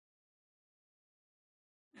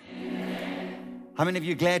How many of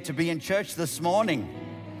you glad to be in church this morning?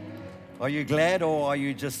 Are you glad, or are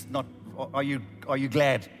you just not? Are you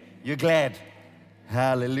glad? You're glad.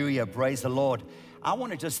 Hallelujah. Praise the Lord. I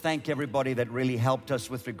want to just thank everybody that really helped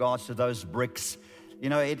us with regards to those bricks. You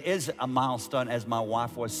know, it is a milestone, as my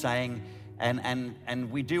wife was saying,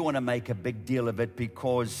 and we do want to make a big deal of it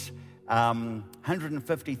because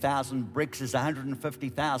 150,000 bricks is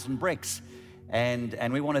 150,000 bricks.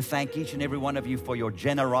 And we want to thank each and every one of you for your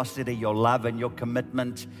generosity, your love, and your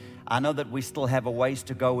commitment. I know that we still have a ways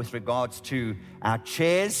to go with regards to our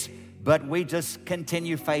chairs, but we just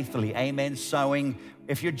continue faithfully. Amen. Sowing.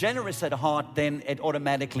 If you're generous at heart, then it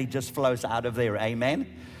automatically just flows out of there. Amen.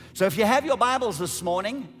 So if you have your Bibles this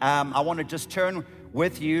morning, I want to just turn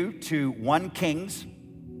with you to 1 Kings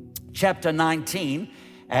chapter 19.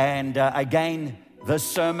 And again, this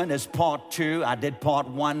sermon is part 2. I did part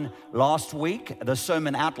 1 last week. The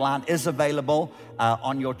sermon outline is available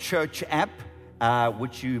on your church app,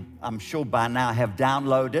 which you, I'm sure by now, have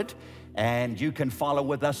downloaded. And you can follow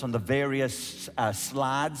with us on the various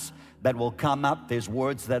slides that will come up. There's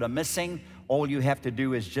words that are missing. All you have to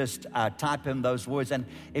do is just type in those words. And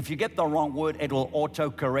if you get the wrong word, it will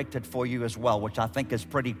auto-correct it for you as well, which I think is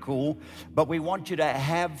pretty cool. But we want you to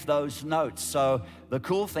have those notes. So the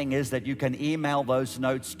cool thing is that you can email those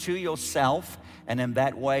notes to yourself. And in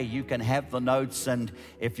that way, you can have the notes. And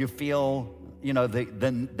if you feel, you know,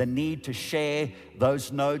 the need to share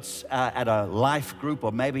those notes at a life group,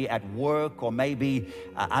 or maybe at work, or maybe,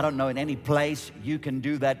 I don't know, in any place, you can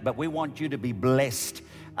do that. But we want you to be blessed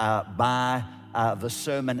by the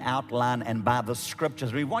sermon outline and by the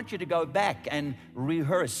scriptures. We want you to go back and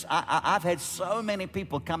rehearse. I've had so many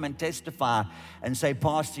people come and testify and say,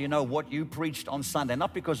 Pastor, you know what you preached on Sunday,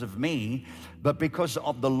 not because of me, but because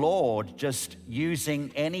of the Lord just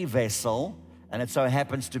using any vessel. And it so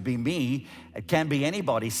happens to be me. It can be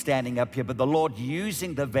anybody standing up here, but the Lord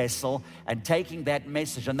using the vessel and taking that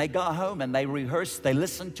message. And they go home and they rehearse, they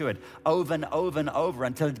listen to it over and over and over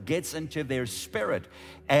until it gets into their spirit.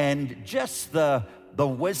 And just the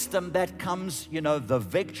wisdom that comes, you know, the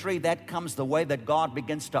victory that comes, the way that God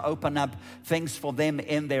begins to open up things for them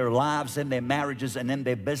in their lives, in their marriages, and in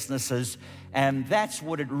their businesses. And that's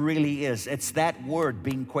what it really is. It's that word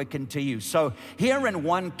being quickened to you. So here in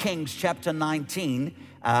 1 Kings chapter 19,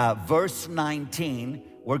 verse 19,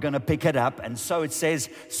 we're going to pick it up. And so it says,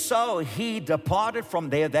 so he departed from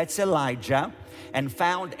there, that's Elijah, and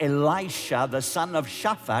found Elisha, the son of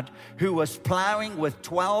Shaphat, who was plowing with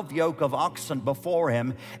 12 yoke of oxen before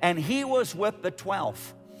him, and he was with the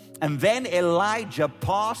 12th. And then Elijah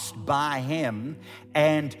passed by him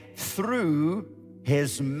and threw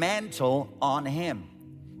his mantle on him.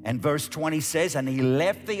 And verse 20 says, and he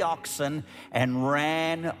left the oxen and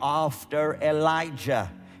ran after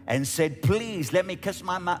Elijah and said, please let me kiss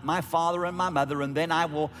my father and my mother, and then I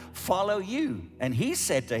will follow you. And he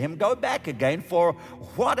said to him, go back again, for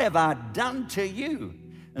what have I done to you?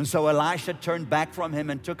 And so Elisha turned back from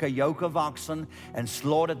him and took a yoke of oxen and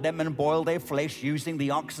slaughtered them and boiled their flesh using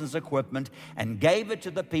the oxen's equipment and gave it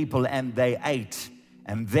to the people, and they ate.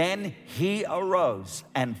 And then he arose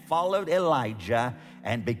and followed Elijah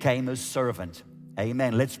and became his servant.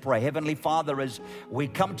 Amen. Let's pray. Heavenly Father, as we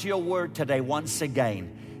come to your word today once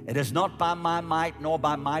again, it is not by my might nor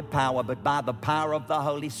by my power, but by the power of the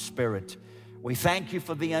Holy Spirit. We thank you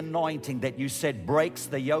for the anointing that you said breaks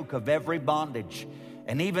the yoke of every bondage.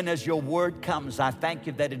 And even as your word comes, I thank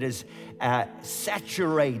you that it is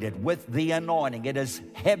saturated with the anointing. It is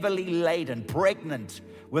heavily laden, pregnant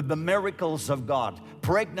with the miracles of God,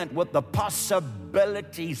 pregnant with the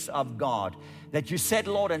possibilities of God. That you said,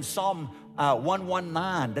 Lord, in Psalm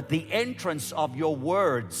 119, that the entrance of your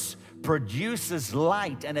words produces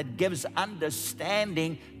light and it gives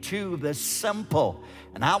understanding to the simple.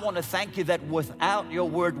 And I want to thank you that without your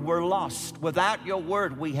word, we're lost. Without your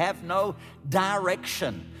word, we have no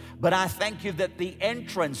direction. But I thank you that the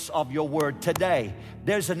entrance of your word today,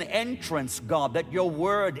 there's an entrance, God, that your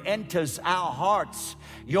word enters our hearts.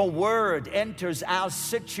 Your word enters our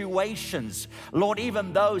situations. Lord,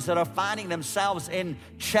 even those that are finding themselves in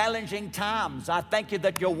challenging times, I thank you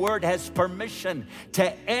that your word has permission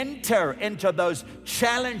to enter into those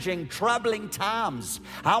challenging, troubling times.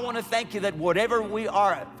 I want to thank you that whatever we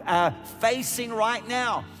are facing right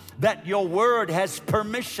now, that your word has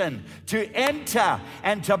permission to enter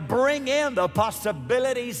and to bring in the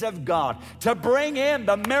possibilities of God, to bring in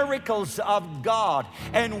the miracles of God.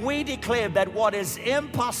 And we declare that what is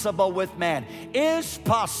impossible with man is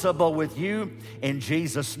possible with you in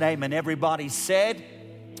Jesus' name. And everybody said,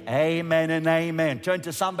 amen and amen. Turn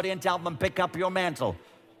to somebody and tell them, pick up your mantle.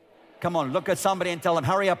 Come on, look at somebody and tell them,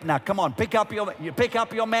 hurry up now. Come on, pick up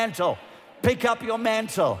your mantle. Pick up your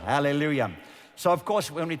mantle. Hallelujah. So, of course,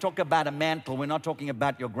 when we talk about a mantle, we're not talking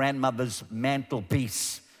about your grandmother's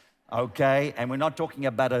mantelpiece, okay? And we're not talking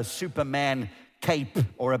about a Superman cape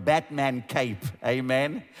or a Batman cape,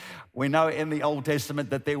 amen? We know in the Old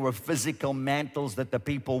Testament that there were physical mantles that the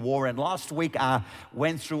people wore. And last week I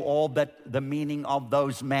went through all that, the meaning of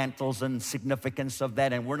those mantles and significance of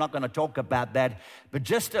that. And we're not going to talk about that. But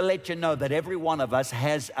just to let you know that every one of us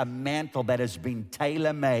has a mantle that has been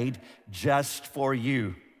tailor-made just for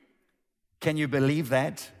you. Can you believe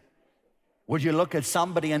that? Would you look at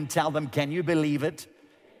somebody and tell them, can you believe it?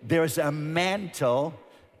 There's a mantle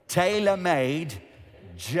tailor-made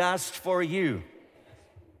just for you.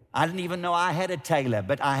 I didn't even know I had a tailor,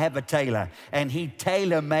 but I have a tailor. And he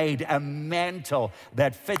tailor-made a mantle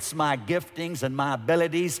that fits my giftings and my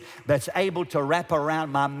abilities, that's able to wrap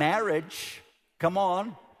around my marriage. Come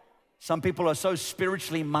on. Some people are so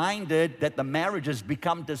spiritually minded that the marriage has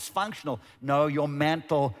become dysfunctional. No, your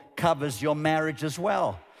mantle covers your marriage as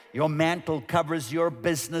well. Your mantle covers your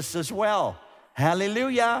business as well.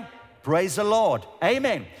 Hallelujah. Praise the Lord.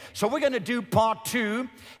 Amen. So we're going to do part 2.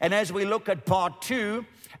 And as we look at part 2,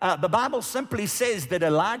 the Bible simply says that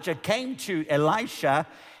Elijah came to Elisha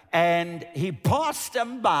and he passed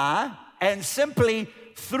him by and simply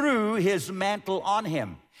threw his mantle on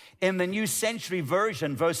him. In the New Century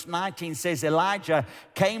Version, verse 19 says, Elijah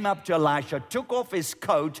came up to Elisha, took off his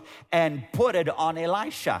coat and put it on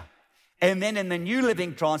Elisha. And then in the New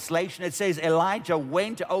Living Translation, it says, Elijah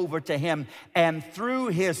went over to him and threw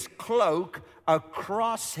his cloak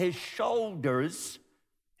across his shoulders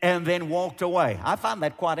and then walked away. I found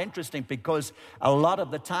that quite interesting because a lot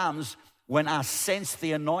of the times when I sense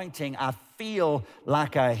the anointing, I feel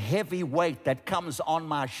like a heavy weight that comes on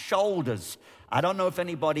my shoulders. I don't know if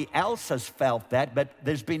anybody else has felt that, but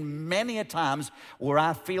there's been many a times where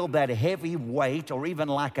I feel that heavy weight or even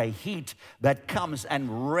like a heat that comes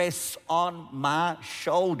and rests on my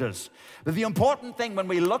shoulders. But the important thing when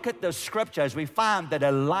we look at the scriptures, we find that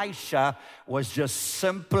Elisha was just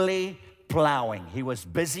simply plowing. He was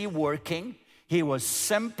busy working. He was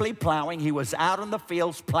simply plowing. He was out in the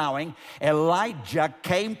fields plowing. Elijah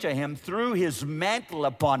came to him, threw his mantle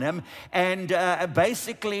upon him, and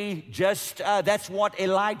basically just that's what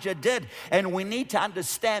Elijah did. And we need to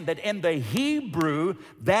understand that in the Hebrew,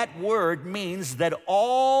 that word means that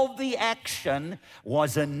all the action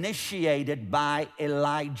was initiated by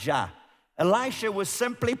Elijah. Elisha was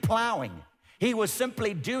simply plowing. He was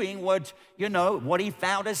simply doing what he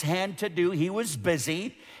found his hand to do. He was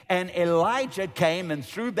busy. And Elijah came and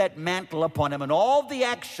threw that mantle upon him. And all the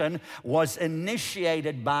action was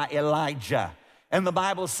initiated by Elijah. And the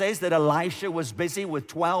Bible says that Elisha was busy with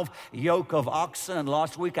 12 yoke of oxen. And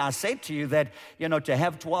last week I said to you that, to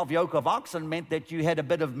have 12 yoke of oxen meant that you had a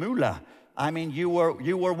bit of moolah. I mean, you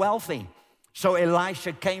were wealthy. So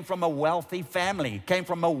Elisha came from a wealthy family, came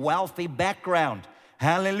from a wealthy background.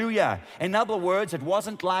 Hallelujah. In other words, it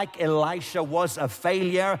wasn't like Elisha was a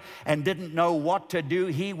failure and didn't know what to do.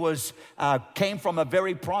 He came from a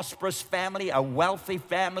very prosperous family, a wealthy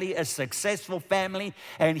family, a successful family.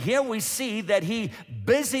 And here we see that he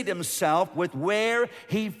busied himself with where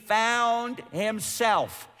he found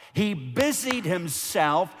himself. He busied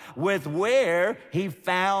himself with where he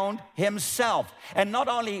found himself. And not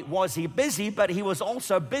only was he busy, but he was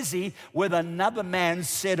also busy with another man's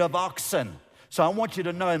set of oxen. So I want you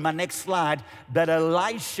to know in my next slide that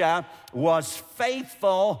Elisha was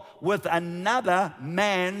faithful with another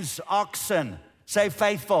man's oxen. Say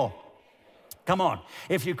faithful. Come on.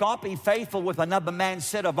 If you can't be faithful with another man's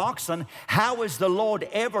set of oxen, how is the Lord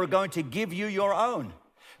ever going to give you your own?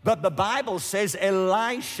 But the Bible says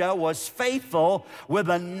Elisha was faithful with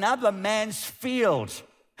another man's field.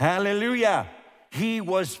 Hallelujah. He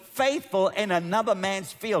was faithful in another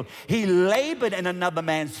man's field. He labored in another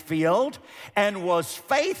man's field and was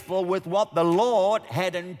faithful with what the Lord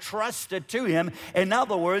had entrusted to him. In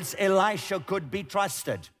other words, Elisha could be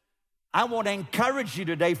trusted. I want to encourage you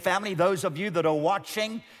today, family, those of you that are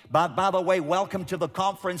watching. By the way, welcome to the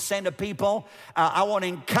conference center, people. I want to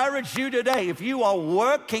encourage you today, if you are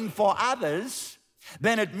working for others,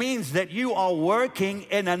 then it means that you are working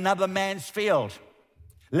in another man's field.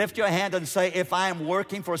 Lift your hand and say, if I am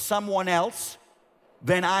working for someone else,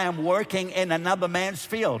 then I am working in another man's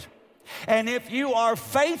field. And if you are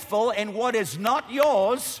faithful in what is not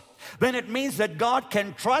yours, then it means that God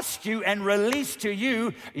can trust you and release to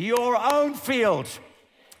you your own field.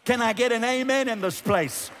 Can I get an amen in this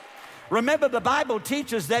place? Remember, the Bible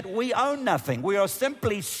teaches that we own nothing. We are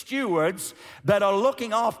simply stewards that are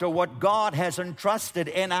looking after what God has entrusted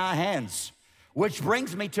in our hands. Which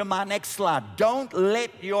brings me to my next slide. Don't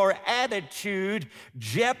let your attitude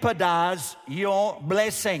jeopardize your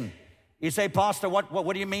blessing. You say, Pastor,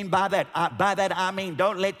 what do you mean by that? By that I mean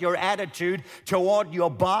don't let your attitude toward your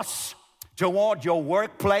boss, toward your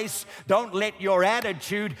workplace, don't let your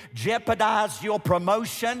attitude jeopardize your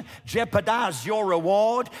promotion, jeopardize your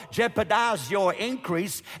reward, jeopardize your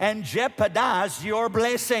increase, and jeopardize your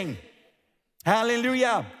blessing.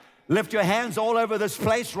 Hallelujah. Lift your hands all over this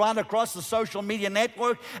place, right across the social media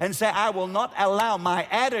network, and say, I will not allow my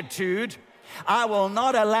attitude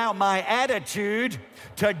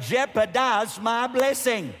to jeopardize my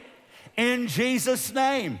blessing. In Jesus'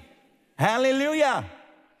 name. Hallelujah.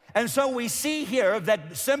 And so we see here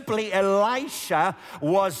that simply Elisha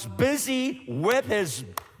was busy with his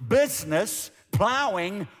business,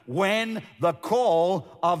 plowing, when the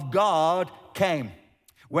call of God came.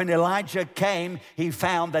 When Elijah came, he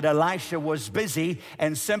found that Elisha was busy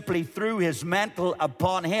and simply threw his mantle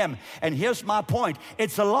upon him. And here's my point.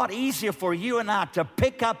 It's a lot easier for you and I to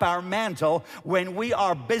pick up our mantle when we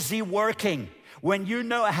are busy working, when you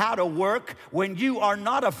know how to work, when you are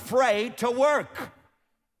not afraid to work.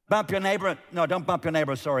 Bump your neighbor. No, don't bump your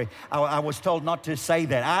neighbor, sorry. I was told not to say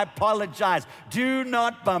that. I apologize. Do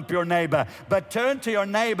not bump your neighbor, but turn to your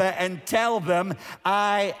neighbor and tell them,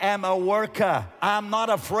 I am a worker. I'm not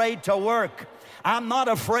afraid to work. I'm not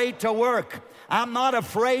afraid to work. I'm not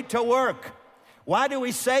afraid to work. Why do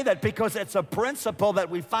we say that? Because it's a principle that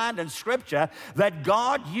we find in Scripture that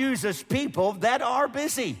God uses people that are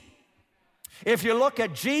busy. If you look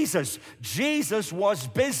at Jesus, Jesus was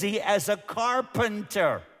busy as a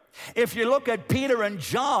carpenter. If you look at Peter and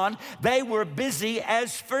John, they were busy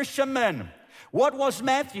as fishermen. What was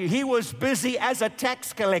Matthew? He was busy as a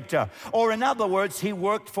tax collector. Or in other words, he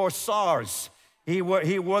worked for SARS. He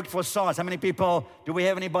worked for SARS. How many people, do we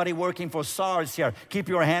have anybody working for SARS here? Keep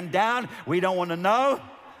your hand down. We don't want to know.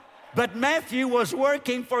 But Matthew was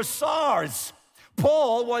working for SARS.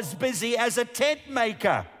 Paul was busy as a tent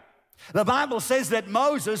maker. The Bible says that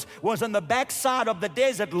Moses was on the backside of the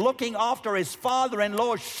desert looking after his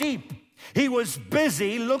father-in-law's sheep. He was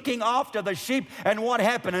busy looking after the sheep, and what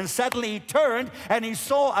happened? And suddenly he turned and he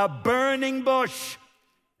saw a burning bush.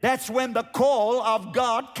 That's when the call of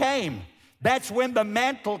God came. That's when the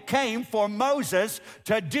mantle came for Moses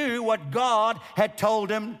to do what God had told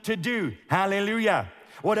him to do. Hallelujah.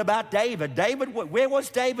 What about David? Where was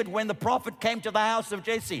David when the prophet came to the house of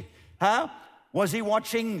Jesse? Was he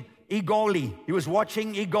watching Egoli? He was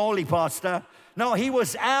watching Egoli, Pastor. No, he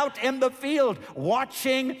was out in the field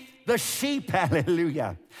watching the sheep.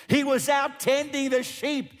 Hallelujah. He was out tending the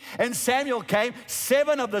sheep. And Samuel came.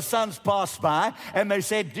 7 of the sons passed by, and they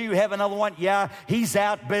said, do you have another one? Yeah, he's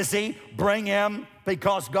out busy. Bring him,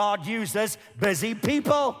 because God uses busy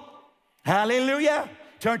people. Hallelujah.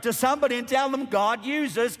 Turn to somebody and tell them God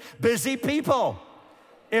uses busy people.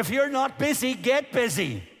 If you're not busy, get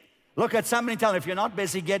busy. Look at somebody and tell them, if you're not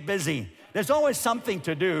busy, get busy. There's always something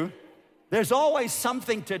to do. There's always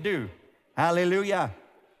something to do. Hallelujah.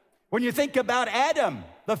 When you think about Adam,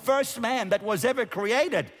 the first man that was ever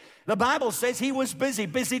created, the Bible says he was busy.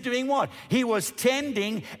 Busy doing what? He was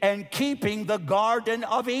tending and keeping the Garden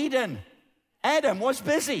of Eden. Adam was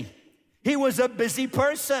busy. He was a busy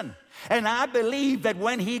person. And I believe that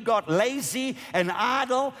when he got lazy and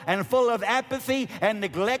idle and full of apathy and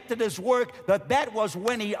neglected his work, that was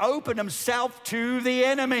when he opened himself to the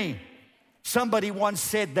enemy. Somebody once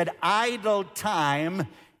said that idle time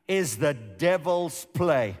is the devil's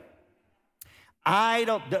play.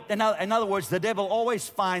 In other words, the devil always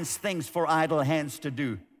finds things for idle hands to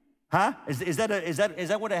do. Huh? Is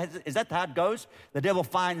that how it goes? The devil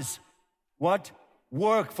finds what?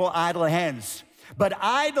 Work for idle hands. But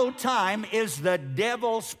idle time is the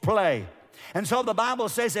devil's play. And so the Bible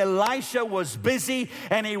says Elisha was busy,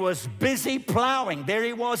 and he was busy plowing. There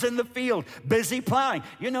he was in the field, busy plowing.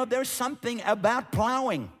 You know, there's something about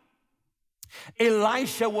plowing.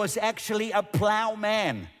 Elisha was actually a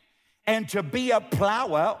plowman. And to be a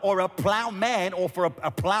plower or a plowman, or for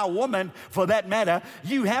a plowwoman for that matter,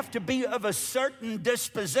 you have to be of a certain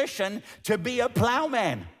disposition to be a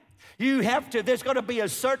plowman. There's got to be a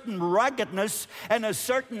certain ruggedness and a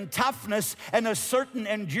certain toughness and a certain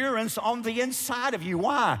endurance on the inside of you.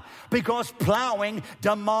 Why? Because plowing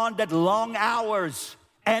demanded long hours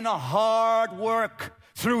and a hard work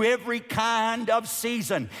through every kind of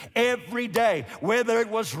season, every day, whether it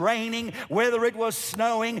was raining, whether it was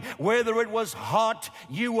snowing, whether it was hot,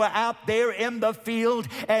 you were out there in the field,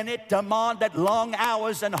 and it demanded long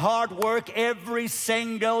hours and hard work every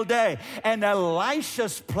single day. And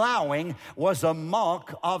Elisha's plowing was a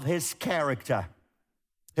mark of his character.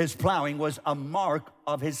 His plowing was a mark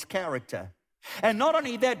of his character. And not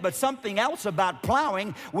only that, but something else about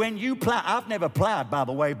plowing. When you plow, I've never plowed, by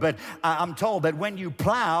the way, but I'm told that when you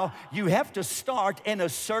plow, you have to start in a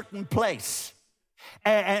certain place.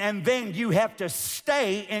 And then you have to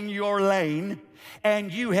stay in your lane,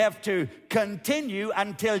 and you have to continue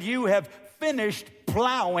until you have finished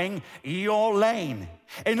plowing your lane.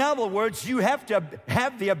 In other words, you have to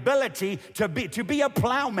have the ability to be a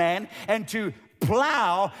plowman, and to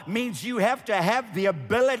plow means you have to have the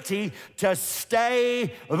ability to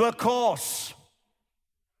stay the course.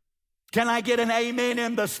 Can I get an amen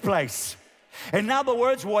in this place? In other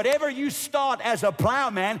words, whatever you start as a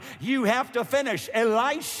plowman, you have to finish.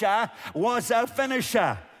 Elisha was a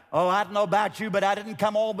finisher. Oh, I don't know about you, but I didn't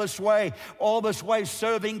come all this way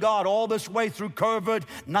serving God, all this way through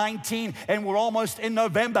COVID-19, and we're almost in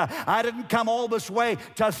November. I didn't come all this way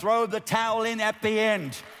to throw the towel in at the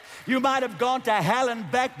end. You might have gone to hell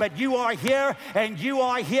and back, but you are here, and you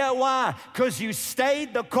are here. Why? Because you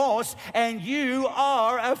stayed the course, and you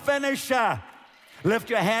are a finisher.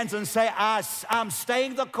 Lift your hands and say, I'm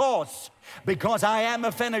staying the course because I am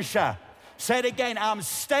a finisher. Say it again, I'm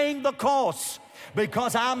staying the course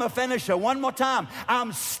because I'm a finisher. One more time,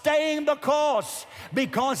 I'm staying the course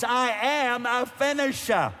because I am a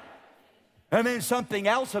finisher. And then something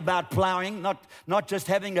else about plowing, not just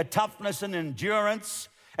having a toughness and endurance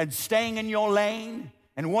and staying in your lane,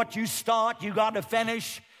 and what you start, you got to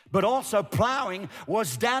finish, but also plowing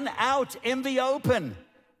was done out in the open.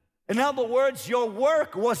 In other words, your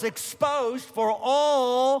work was exposed for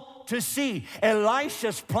all to see.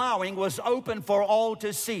 Elisha's plowing was open for all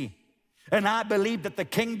to see. And I believe that the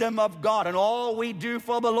kingdom of God and all we do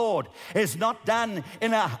for the Lord is not done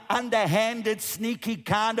in an underhanded, sneaky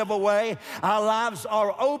kind of a way. Our lives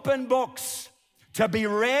are open books to be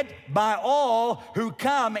read by all who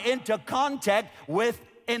come into contact with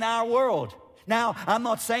in our world. Now, I'm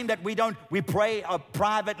not saying that we pray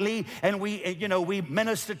privately, and we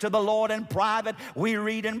minister to the Lord in private, we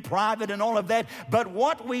read in private and all of that. But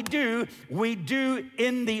what we do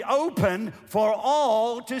in the open for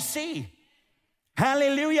all to see.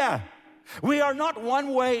 Hallelujah. We are not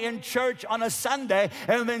one way in church on a Sunday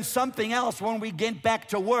and then something else when we get back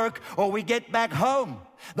to work or we get back home.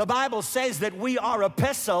 The Bible says that we are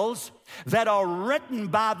epistles that are written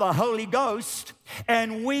by the Holy Ghost,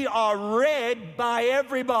 and we are read by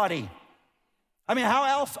everybody. I mean, how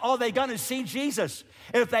else are they going to see Jesus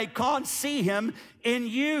if they can't see him in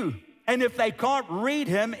you, and if they can't read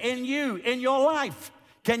him in you, in your life?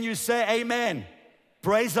 Can you say amen?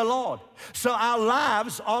 Praise the Lord. So our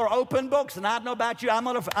lives are open books. And I don't know about you, I'm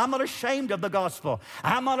not ashamed of the gospel.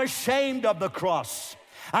 I'm not ashamed of the cross.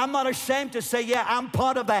 I'm not ashamed to say, yeah, I'm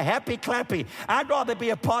part of the happy clappy. I'd rather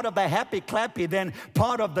be a part of the happy clappy than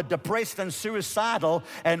part of the depressed and suicidal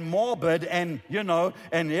and morbid and,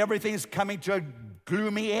 and everything's coming to a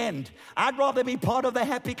gloomy end. I'd rather be part of the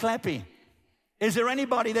happy clappy. Is there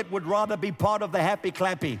anybody that would rather be part of the happy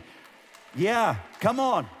clappy? Yeah, come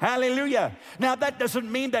on. Hallelujah. Now, that doesn't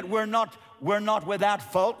mean that we're not without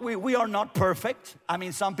fault. We are not perfect. I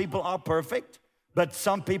mean, some people are perfect, but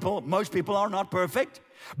most people are not perfect.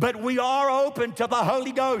 But we are open to the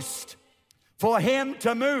Holy Ghost for him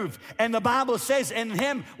to move. And the Bible says in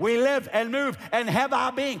him we live and move and have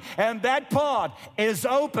our being. And that part is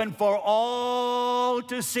open for all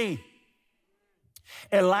to see.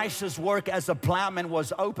 Elisha's work as a plowman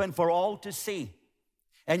was open for all to see.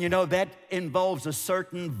 And that involves a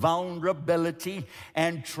certain vulnerability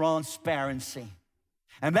and transparency.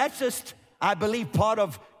 And that's just, I believe, part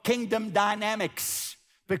of kingdom dynamics.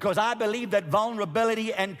 Because I believe that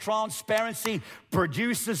vulnerability and transparency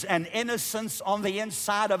produces an innocence on the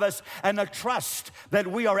inside of us and a trust that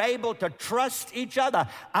we are able to trust each other.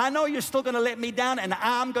 I know you're still going to let me down and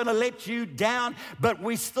I'm going to let you down, but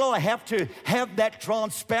we still have to have that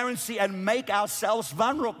transparency and make ourselves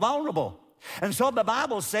vulnerable. And so the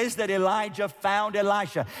Bible says that Elijah found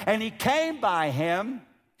Elisha, and he came by him,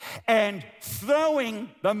 and throwing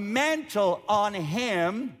the mantle on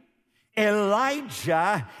him,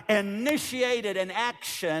 Elijah initiated an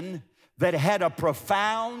action that had a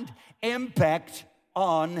profound impact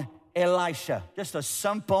on Elisha. Just a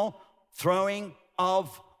simple throwing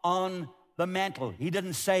on the mantle. He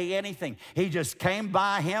didn't say anything. He just came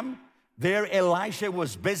by him. There Elisha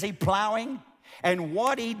was busy plowing, and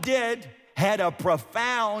what he did had a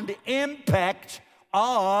profound impact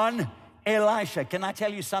on Elisha. Can I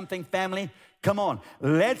tell you something, family? Come on,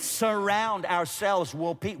 let's surround ourselves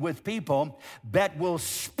with people that will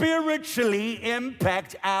spiritually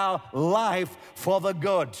impact our life for the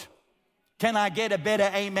good. Can I get a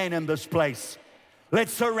better amen in this place?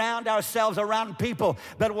 Let's surround ourselves around people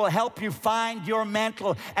that will help you find your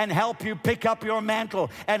mantle and help you pick up your mantle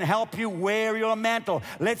and help you wear your mantle.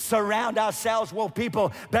 Let's surround ourselves with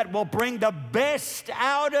people that will bring the best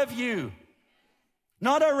out of you.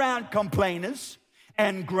 Not around complainers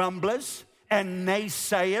and grumblers and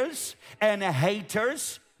naysayers and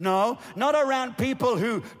haters. No, not around people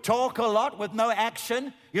who talk a lot with no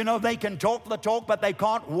action. You know, they can talk the talk, but they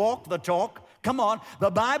can't walk the talk. Come on,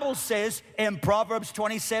 the Bible says in Proverbs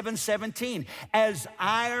 27:17, as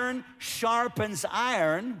iron sharpens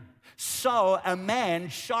iron, so a man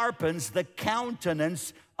sharpens the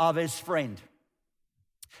countenance of his friend.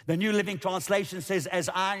 The New Living Translation says, as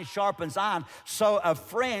iron sharpens iron, so a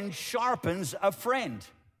friend sharpens a friend.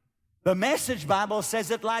 The Message Bible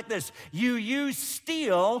says it like this: you use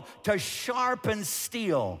steel to sharpen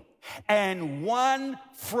steel, and one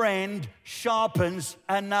friend sharpens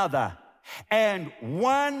another. And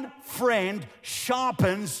one friend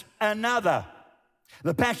sharpens another.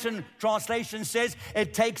 The Passion Translation says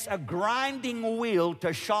it takes a grinding wheel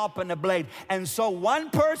to sharpen a blade. And so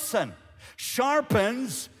one person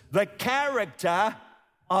sharpens the character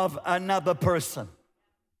of another person.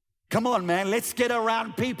 Come on, man, let's get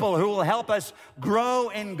around people who will help us grow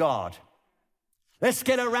in God. Let's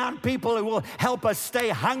get around people who will help us stay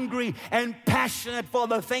hungry and passionate for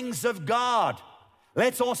the things of God.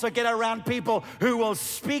 Let's also get around people who will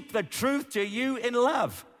speak the truth to you in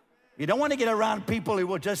love. You don't want to get around people who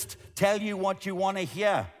will just tell you what you want to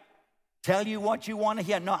hear. Tell you what you want to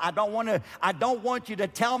hear. No, I don't want you to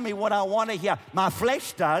tell me what I want to hear. My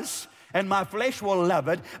flesh does, and my flesh will love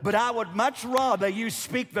it, but I would much rather you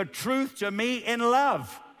speak the truth to me in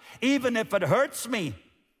love, even if it hurts me.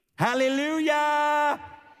 Hallelujah!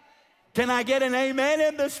 Can I get an amen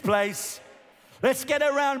in this place? Let's get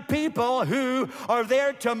around people who are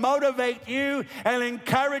there to motivate you and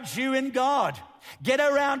encourage you in God. Get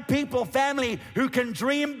around people, family, who can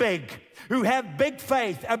dream big, who have big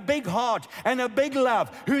faith, a big heart, and a big love,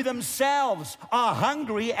 who themselves are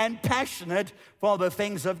hungry and passionate for the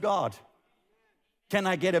things of God. Can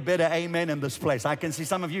I get a better amen in this place? I can see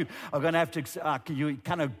some of you are going to have to, you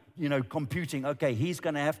kind of, computing, okay, he's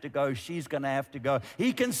going to have to go, she's going to have to go.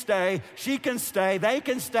 He can stay, she can stay, they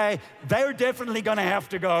can stay. They're definitely going to have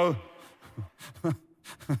to go.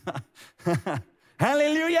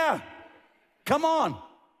 Hallelujah. Come on.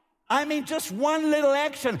 I mean, just one little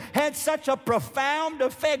action had such a profound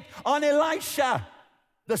effect on Elisha.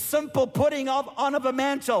 The simple putting on of a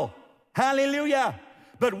mantle. Hallelujah.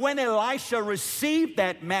 But when Elisha received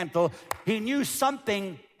that mantle, he knew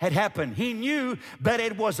something had happened. He knew that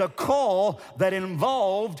it was a call that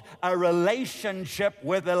involved a relationship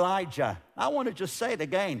with Elijah. I want to just say it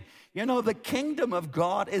again. The kingdom of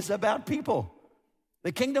God is about people.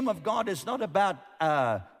 The kingdom of God is not about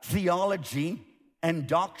theology and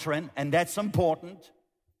doctrine, and that's important.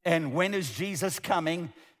 And when is Jesus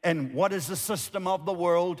coming? And what is the system of the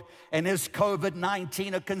world? And is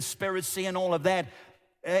COVID-19 a conspiracy and all of that?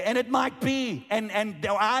 And it might be, and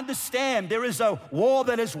I understand there is a war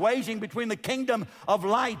that is waging between the kingdom of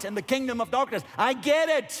light and the kingdom of darkness. I get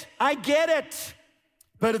it.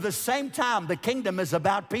 But at the same time, the kingdom is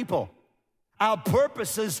about people. Our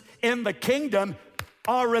purposes in the kingdom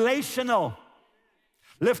are relational.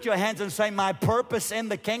 Lift your hands and say, my purpose in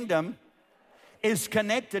the kingdom is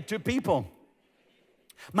connected to people.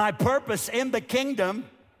 My purpose in the kingdom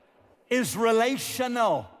is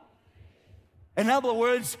relational. In other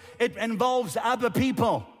words, it involves other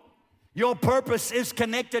people. Your purpose is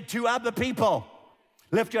connected to other people.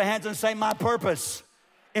 Lift your hands and say, my purpose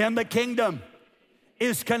in the kingdom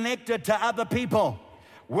is connected to other people.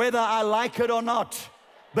 Whether I like it or not,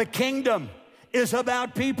 the kingdom is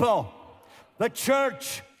about people. The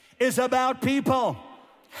church is about people.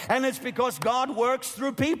 And it's because God works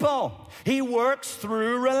through people. He works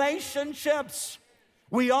through relationships.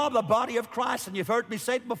 We are the body of Christ, and you've heard me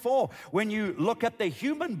say it before. When you look at the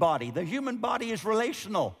human body is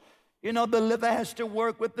relational. The liver has to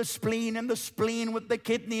work with the spleen, and the spleen with the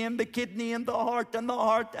kidney, and the kidney and the heart, and the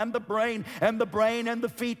heart and the brain, and the brain and the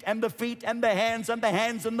feet, and the feet and the hands, and the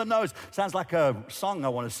hands and the nose. Sounds like a song I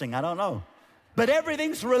want to sing, I don't know. But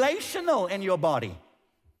everything's relational in your body.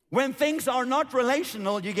 When things are not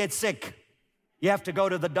relational, you get sick. You have to go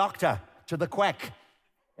to the doctor, to the quack,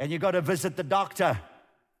 and you got to visit the doctor.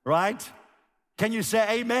 Right? Can you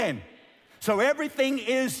say amen? So everything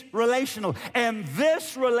is relational. And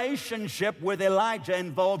this relationship with Elijah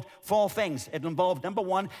involved 4 things. It involved, number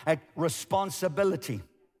 1, a responsibility.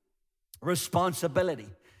 Responsibility.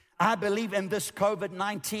 I believe in this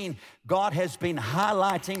COVID-19, God has been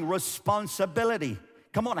highlighting responsibility.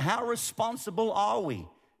 Come on, how responsible are we?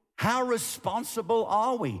 How responsible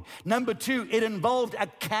are we? Number two, it involved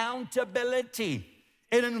accountability.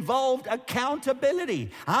 It involved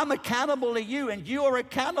accountability. I'm accountable to you and you are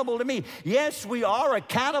accountable to me. Yes, we are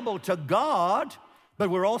accountable to God,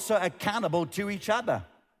 but we're also accountable to each other.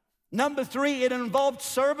 Number three, it involved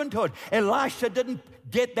servanthood. Elisha didn't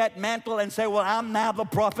get that mantle and say, well, I'm now the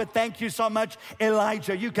prophet. Thank you so much,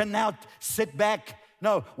 Elijah. You can now sit back.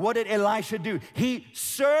 No, what did Elisha do? He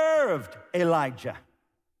served Elijah.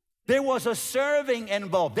 There was a serving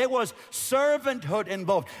involved. There was servanthood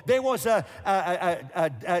involved. There was a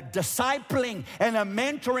discipling and a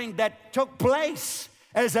mentoring that took place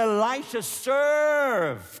as Elisha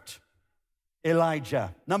served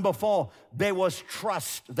Elijah. Number four, there was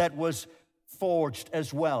trust that was forged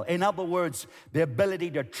as well. In other words, the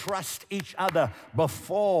ability to trust each other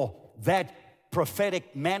before that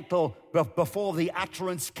prophetic mantle, before the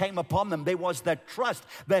utterance came upon them. There was that trust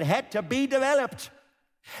that had to be developed.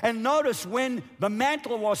 And notice when the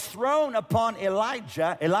mantle was thrown upon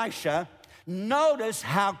Elisha, notice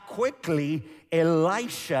how quickly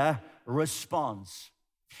Elisha responds.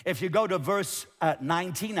 If you go to verse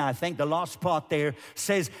 19, I think the last part there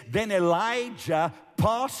says, then Elijah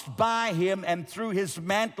passed by him and threw his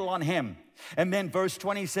mantle on him. And then verse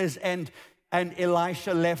 20 says, and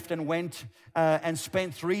Elisha left and went and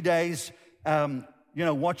spent 3 days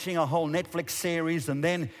watching a whole Netflix series, and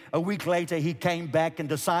then a week later he came back and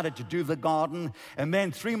decided to do the garden, and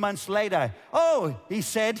then 3 months later, he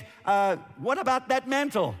said, what about that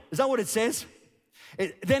mantle? Is that what it says?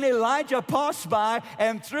 Then Elijah passed by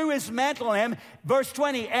and threw his mantle on him, verse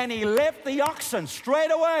 20, and he left the oxen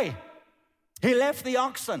straight away. He left the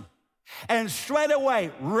oxen and straight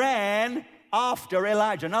away ran after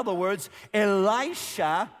Elijah. In other words,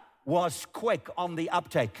 Elisha was quick on the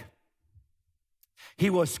uptake. He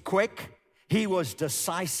was quick, he was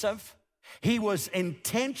decisive, he was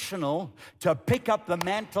intentional to pick up the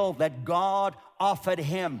mantle that God offered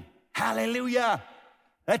him. Hallelujah.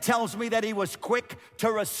 That tells me that he was quick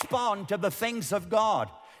to respond to the things of God.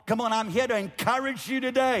 Come on, I'm here to encourage you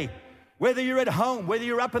today. Whether you're at home, whether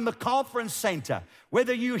you're up in the conference center,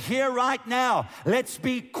 whether you're here right now, let's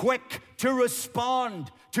be quick to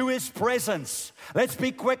respond to his presence. Let's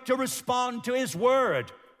be quick to respond to his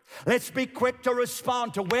word. Let's be quick to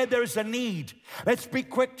respond to where there's a need. Let's be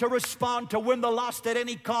quick to respond to win the lost at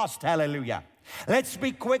any cost. Hallelujah. Let's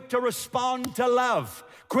be quick to respond to love,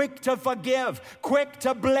 quick to forgive, quick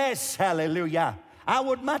to bless. Hallelujah. I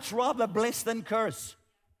would much rather bless than curse.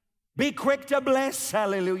 Be quick to bless.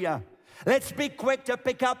 Hallelujah. Let's be quick to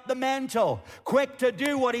pick up the mantle, quick to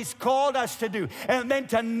do what he's called us to do, and then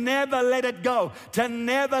to never let it go, to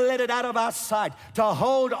never let it out of our sight, to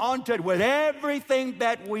hold on to it with everything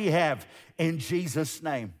that we have in Jesus'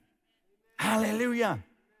 name. Hallelujah.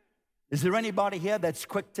 Is there anybody here that's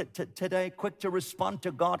quick today, quick to respond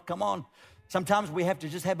to God? Come on. Sometimes we have to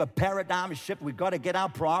just have a paradigm shift. We've got to get our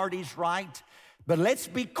priorities right. But let's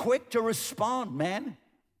be quick to respond, man.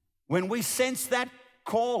 When we sense that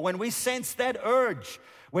call, when we sense that urge,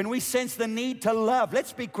 when we sense the need to love,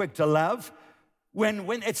 let's be quick to love.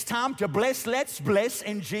 When it's time to bless, let's bless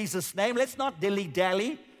in Jesus' name. Let's not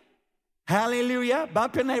dilly-dally. Hallelujah.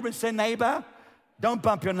 Bump your neighbor and say, neighbor. Don't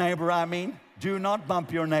bump your neighbor, I mean. Do not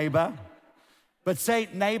bump your neighbor. But say,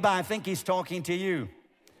 neighbor, I think he's talking to you.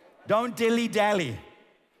 Don't dilly-dally,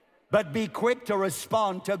 but be quick to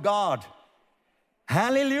respond to God.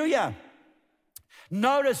 Hallelujah.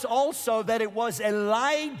 Notice also that it was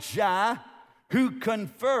Elijah who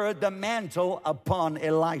conferred the mantle upon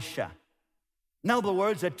Elisha. In other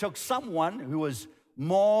words, it took someone who was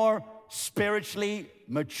more spiritually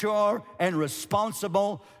mature and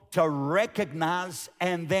responsible to recognize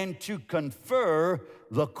and then to confer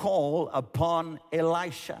the call upon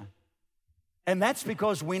Elisha. And that's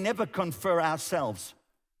because we never confer ourselves.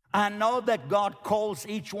 I know that God calls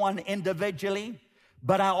each one individually,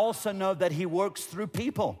 but I also know that he works through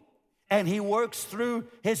people. And he works through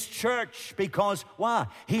his church because, why?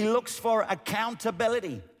 He looks for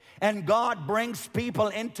accountability. And God brings people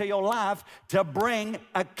into your life to bring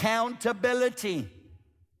accountability.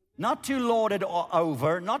 Not to lord it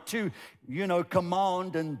over, not to,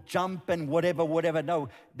 command and jump and whatever. No,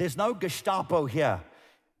 there's no Gestapo here.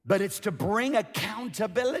 But it's to bring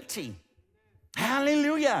accountability.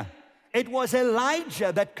 Hallelujah. It was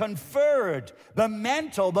Elijah that conferred the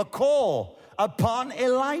mantle, the call upon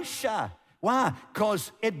Elisha. Why?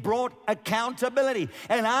 Because it brought accountability.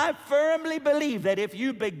 And I firmly believe that if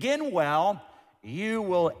you begin well, you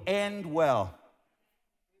will end well.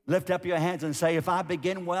 Lift up your hands and say, if I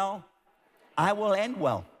begin well, I will end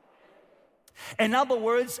well. In other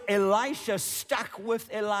words, Elisha stuck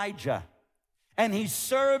with Elijah. And he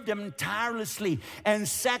served him tirelessly and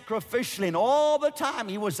sacrificially. And all the time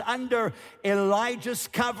he was under Elijah's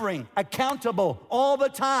covering, accountable all the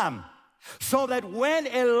time. So that when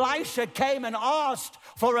Elisha came and asked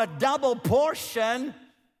for a double portion,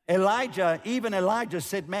 Elijah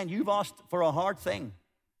said, man, you've asked for a hard thing.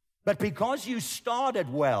 But because you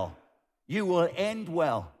started well, you will end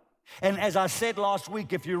well. And as I said last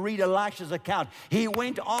week, if you read Elisha's account, he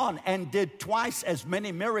went on and did twice as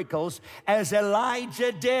many miracles as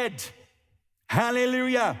Elijah did.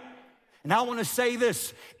 Hallelujah. And I want to say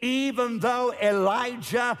this, even though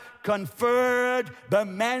Elijah conferred the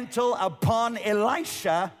mantle upon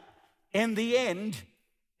Elisha, in the end,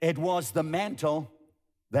 it was the mantle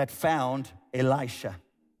that found Elisha.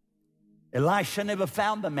 Elisha never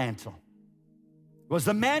found the mantle. It was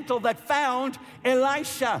the mantle that found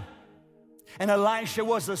Elisha. And Elisha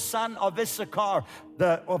was the son of Issachar,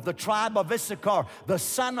 of the tribe of Issachar, the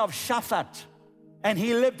son of Shaphat. And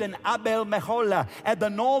he lived in Abel Meholah at the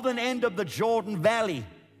northern end of the Jordan Valley.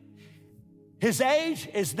 His age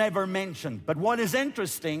is never mentioned. But what is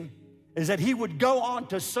interesting is that he would go on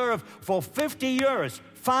to serve for 50 years,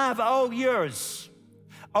 50 years,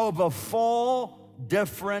 over 4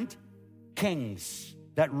 different kings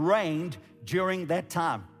that reigned during that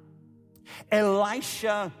time.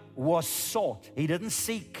 Elisha was sought. He didn't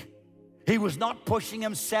seek. He was not pushing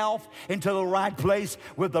himself into the right place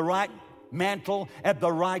with the right mantle at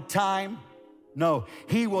the right time. No,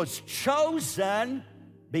 he was chosen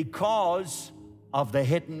because of the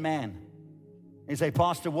hidden man. You say,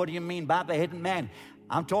 Pastor, what do you mean by the hidden man?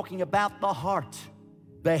 I'm talking about the heart,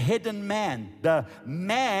 the hidden man, the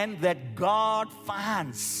man that God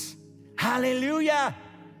finds. Hallelujah.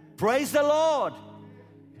 Praise the Lord.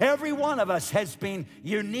 Every one of us has been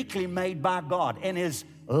uniquely made by God in His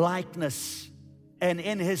likeness and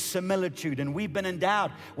in His similitude. And we've been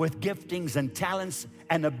endowed with giftings and talents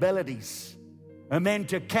and abilities. And then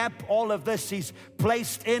to cap all of this, He's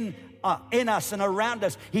placed in us and around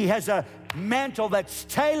us. He has a mantle that's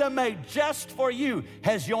tailor-made just for you.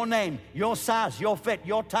 Has your name, your size, your fit,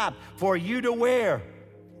 your type for you to wear.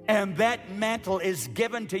 And that mantle is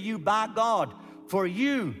given to you by God for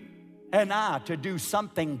you and I to do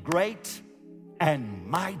something great and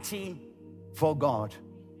mighty for God.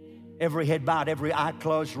 Every head bowed, every eye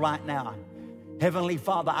closed right now. Heavenly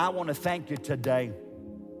Father, I want to thank you today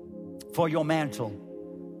for your mantle,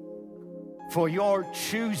 for your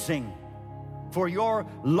choosing, for your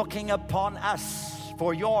looking upon us,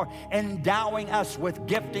 for your endowing us with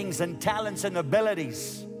giftings and talents and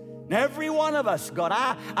abilities. And every one of us, God,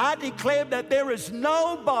 I declare that there is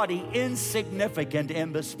nobody insignificant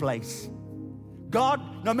in this place.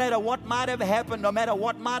 God, no matter what might have happened, no matter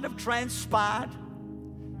what might have transpired,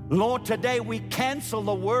 Lord, today we cancel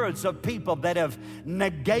the words of people that have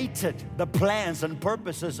negated the plans and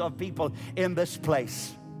purposes of people in this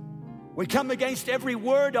place. We come against every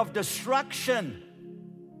word of destruction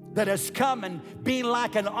that has come and been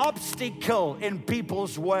like an obstacle in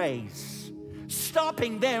people's ways,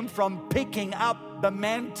 stopping them from picking up the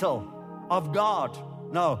mantle of God.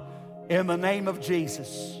 No, in the name of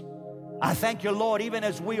Jesus, I thank you, Lord, even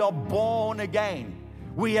as we are born again,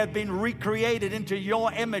 we have been recreated into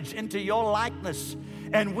your image, into your likeness,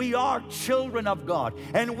 and we are children of God,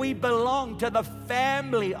 and we belong to the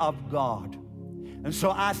family of God. And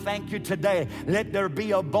so I thank you today. Let there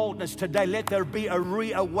be a boldness today. Let there be a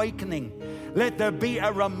reawakening. Let there be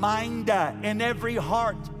a reminder in every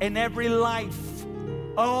heart, in every life,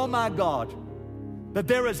 oh my God, that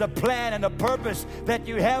there is a plan and a purpose that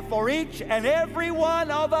you have for each and every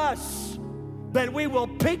one of us, that we will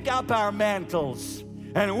pick up our mantles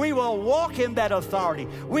and we will walk in that authority.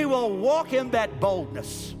 We will walk in that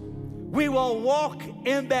boldness. We will walk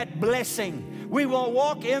in that blessing. We will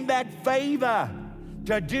walk in that favor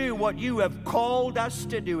to do what you have called us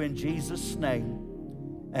to do in Jesus'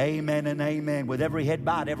 name. Amen and amen. With every head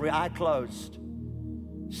bowed, every eye closed.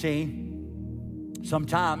 See,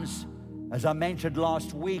 sometimes, as I mentioned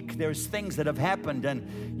last week, there's things that have happened,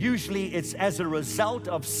 and usually it's as a result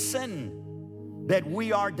of sin that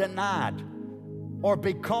we are denied, or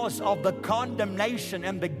because of the condemnation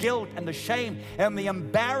and the guilt and the shame and the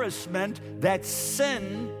embarrassment that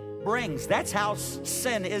sin brings. That's how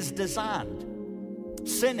sin is designed.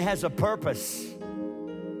 Sin has a purpose.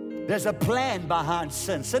 There's a plan behind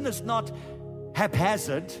sin. Sin is not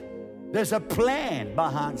haphazard. There's a plan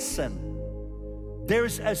behind sin.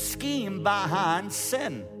 There's a scheme behind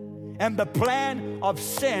sin. And the plan of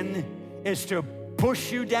sin is to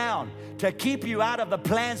push you down, to keep you out of the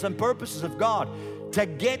plans and purposes of God, to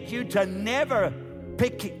get you to never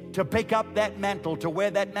pick to pick up that mantle, to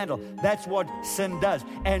wear that mantle. That's what sin does.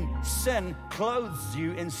 And sin clothes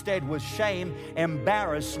you instead with shame,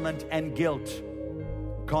 embarrassment, and guilt,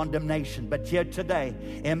 condemnation. But here today,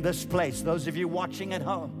 in this place, those of you watching at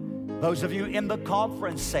home, those of you in the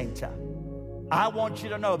conference center, I want you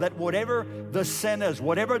to know that whatever the sin is,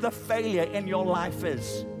 whatever the failure in your life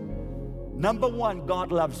is, number one,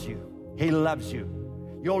 God loves you. He loves you.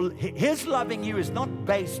 His loving you is not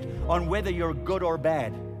based on whether you're good or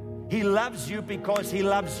bad. He loves you because He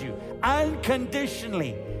loves you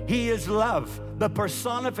unconditionally. He is love, the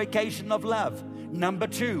personification of love. Number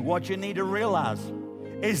two, what you need to realize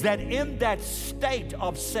is that in that state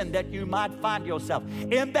of sin that you might find yourself,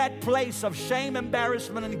 in that place of shame,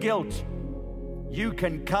 embarrassment, and guilt, you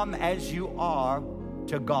can come as you are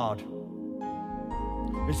to God.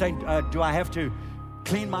 You're saying, do I have to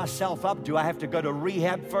clean myself up? Do I have to go to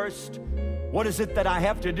rehab first? What is it that I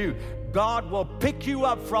have to do? God will pick you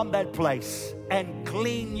up from that place and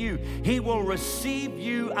clean you. He will receive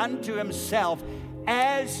you unto Himself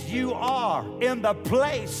as you are in the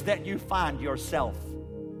place that you find yourself.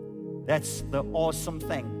 That's the awesome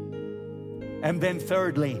thing. And then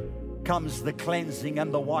thirdly comes the cleansing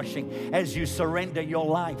and the washing as you surrender your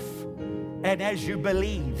life and as you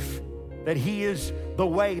believe that He is the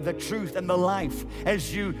way, the truth, and the life,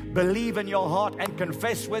 as you believe in your heart and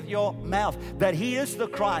confess with your mouth that He is the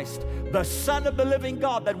Christ, the Son of the living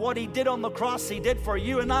God, that what He did on the cross, He did for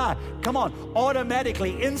you and I. Come on,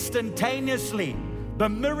 automatically, instantaneously, the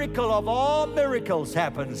miracle of all miracles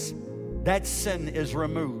happens. That sin is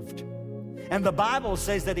removed. And the Bible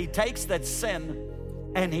says that He takes that sin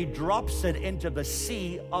and He drops it into the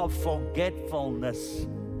sea of forgetfulness,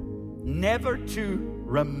 never to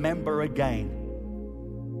remember again.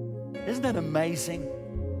 Isn't that amazing?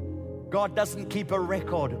 God doesn't keep a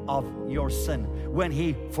record of your sin. When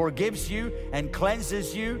He forgives you and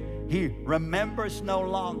cleanses you, He remembers no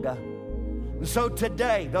longer. So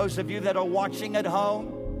today, those of you that are watching at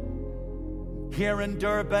home, here in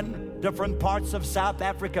Durban, different parts of South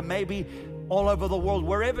Africa, maybe all over the world,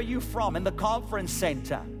 wherever you're from, in the conference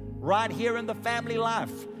center, right here in the Family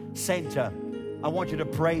Life Center, I want you to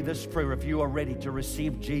pray this prayer if you are ready to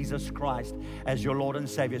receive Jesus Christ as your Lord and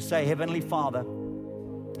Savior. Say, Heavenly Father,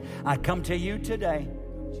 I come to you today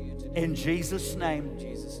in Jesus' name,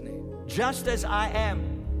 just as I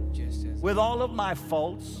am, with all of my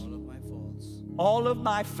faults, all of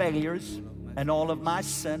my failures, and all of my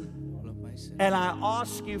sin. And I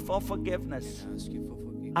ask you for forgiveness.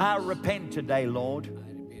 I repent today, Lord.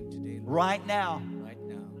 Right now,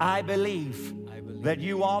 I believe that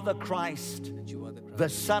you are the Christ, the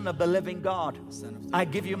Son of the living God. I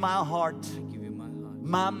give you my heart,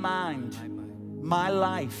 my mind, my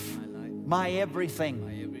life, my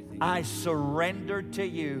everything. I surrender to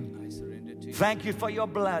you. Thank you for your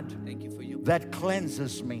blood that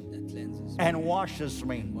cleanses me and washes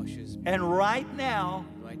me. And right now,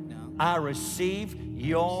 I receive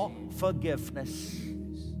your forgiveness.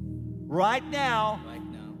 Right now,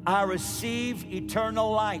 I receive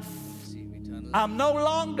eternal life. I'm no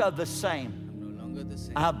longer the same.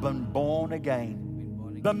 I've been born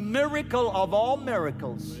again. The miracle of all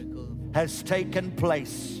miracles has taken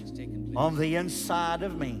place on the inside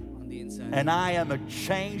of me. And I am a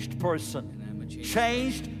changed person,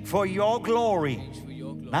 changed for your glory.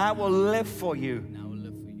 I will live for you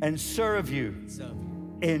and serve you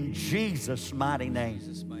in Jesus' mighty name.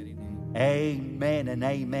 Amen and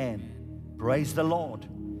amen. Praise the Lord.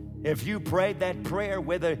 If you prayed that prayer,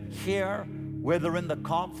 whether here, whether in the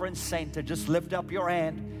conference center, just lift up your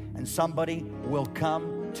hand and somebody will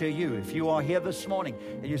come to you. If you are here this morning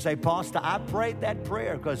and you say, Pastor, I prayed that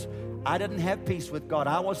prayer because I didn't have peace with God,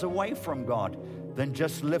 I was away from God, then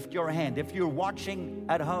just lift your hand. If you're watching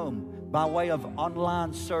at home by way of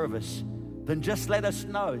online service, then just let us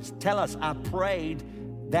know. Tell us, I prayed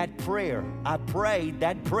that prayer. I prayed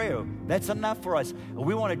that prayer. That's enough for us.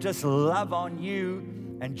 We want to just love on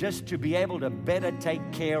you and just to be able to better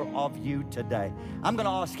take care of you today. I'm going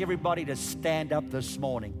to ask everybody to stand up this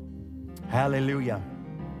morning. Hallelujah.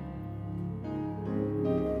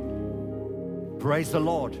 Praise the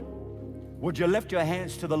Lord. Would you lift your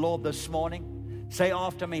hands to the Lord this morning? Say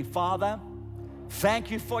after me, Father,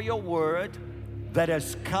 thank you for your word that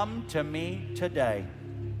has come to me today.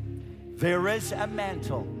 There is a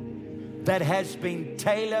mantle that has been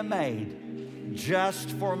tailor-made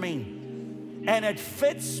just for me. And it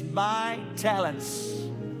fits my talents,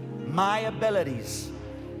 my abilities,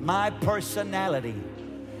 my personality.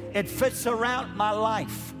 It fits around my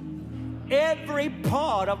life, every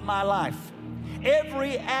part of my life,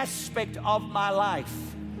 every aspect of my life.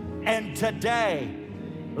 And today,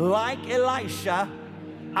 like Elisha,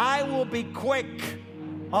 I will be quick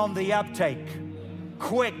on the uptake,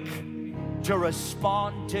 quick to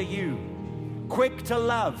respond to you, quick to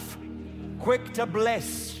love, quick to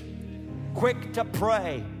bless, quick to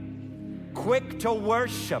pray, quick to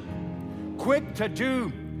worship, quick to do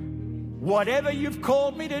whatever you've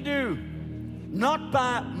called me to do, not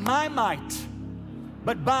by my might,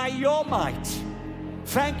 but by your might.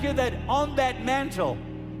 Thank you that on that mantle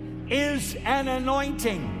is an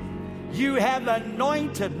anointing. You have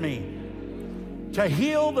anointed me to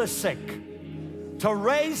heal the sick, to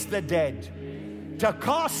raise the dead, to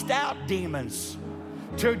cast out demons,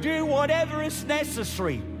 to do whatever is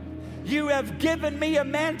necessary. You have given me a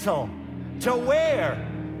mantle to wear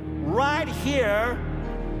right here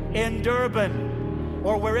in Durban,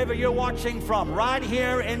 or wherever you're watching from, right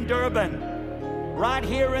here in Durban, right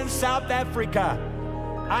here in South Africa.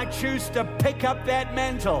 I choose to pick up that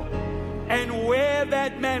mantle and wear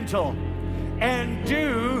that mantle and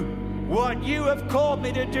do what you have called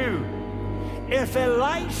me to do. If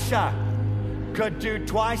Elisha could do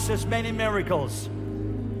twice as many miracles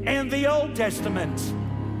in the Old Testament,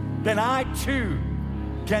 then I too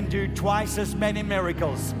can do twice as many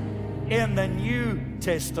miracles in the New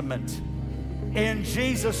Testament. In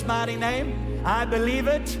Jesus' mighty name, I believe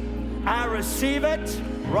it. I receive it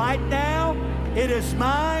right now. It is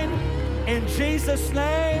mine. In Jesus'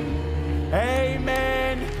 name,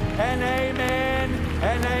 amen and amen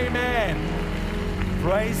and amen.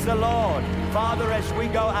 Praise the Lord. Father, as we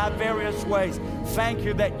go our various ways, thank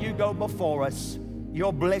you that you go before us.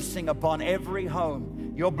 Your blessing upon every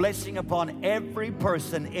home, your blessing upon every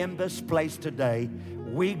person in this place today.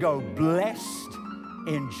 We go blessed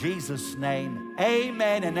in Jesus' name.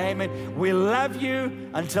 Amen and amen. We love you.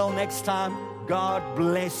 Until next time, God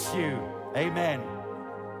bless you. Amen.